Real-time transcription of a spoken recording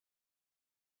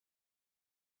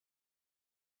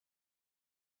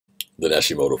The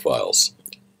Nashimoto Files.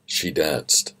 She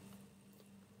danced.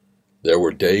 There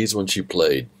were days when she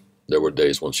played. There were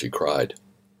days when she cried.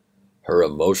 Her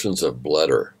emotions have bled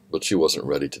her, but she wasn't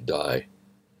ready to die.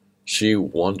 She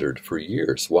wondered for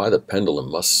years why the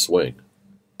pendulum must swing,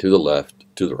 to the left,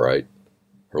 to the right,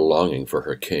 her longing for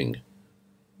her king.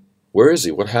 Where is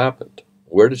he? What happened?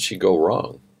 Where did she go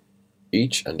wrong?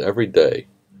 Each and every day.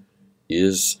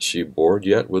 Is she bored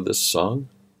yet with this song?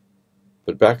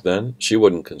 But back then, she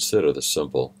wouldn't consider the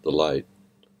simple, the light.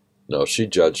 No, she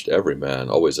judged every man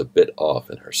always a bit off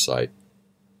in her sight.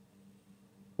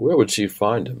 Where would she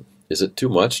find him? Is it too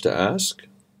much to ask?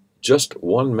 Just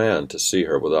one man to see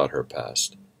her without her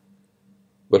past.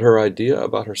 But her idea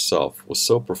about herself was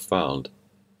so profound,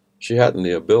 she hadn't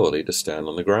the ability to stand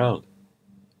on the ground.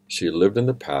 She lived in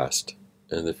the past,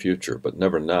 in the future, but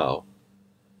never now.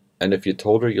 And if you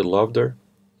told her you loved her,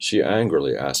 she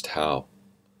angrily asked how.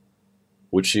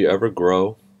 Would she ever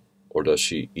grow, or does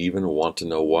she even want to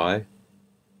know why?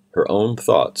 Her own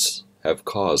thoughts have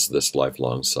caused this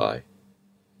lifelong sigh.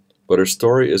 But her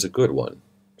story is a good one.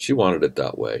 She wanted it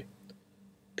that way.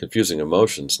 Confusing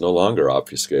emotions no longer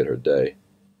obfuscate her day.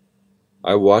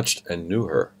 I watched and knew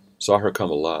her, saw her come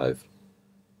alive.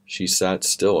 She sat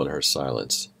still in her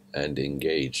silence and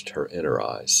engaged her inner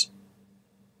eyes.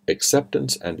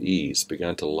 Acceptance and ease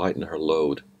began to lighten her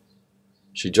load.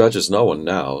 She judges no one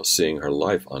now, seeing her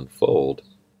life unfold.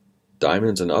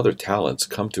 Diamonds and other talents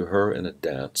come to her in a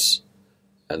dance,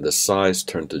 and the sighs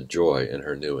turn to joy in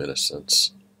her new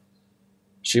innocence.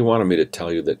 She wanted me to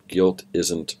tell you that guilt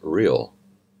isn't real.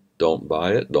 Don't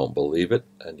buy it, don't believe it,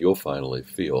 and you'll finally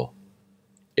feel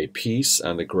a peace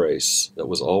and a grace that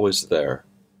was always there.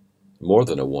 More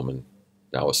than a woman,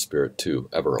 now a spirit too,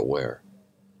 ever aware.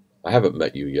 I haven't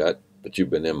met you yet, but you've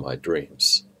been in my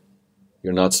dreams.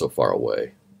 You're not so far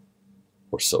away,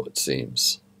 or so it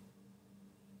seems.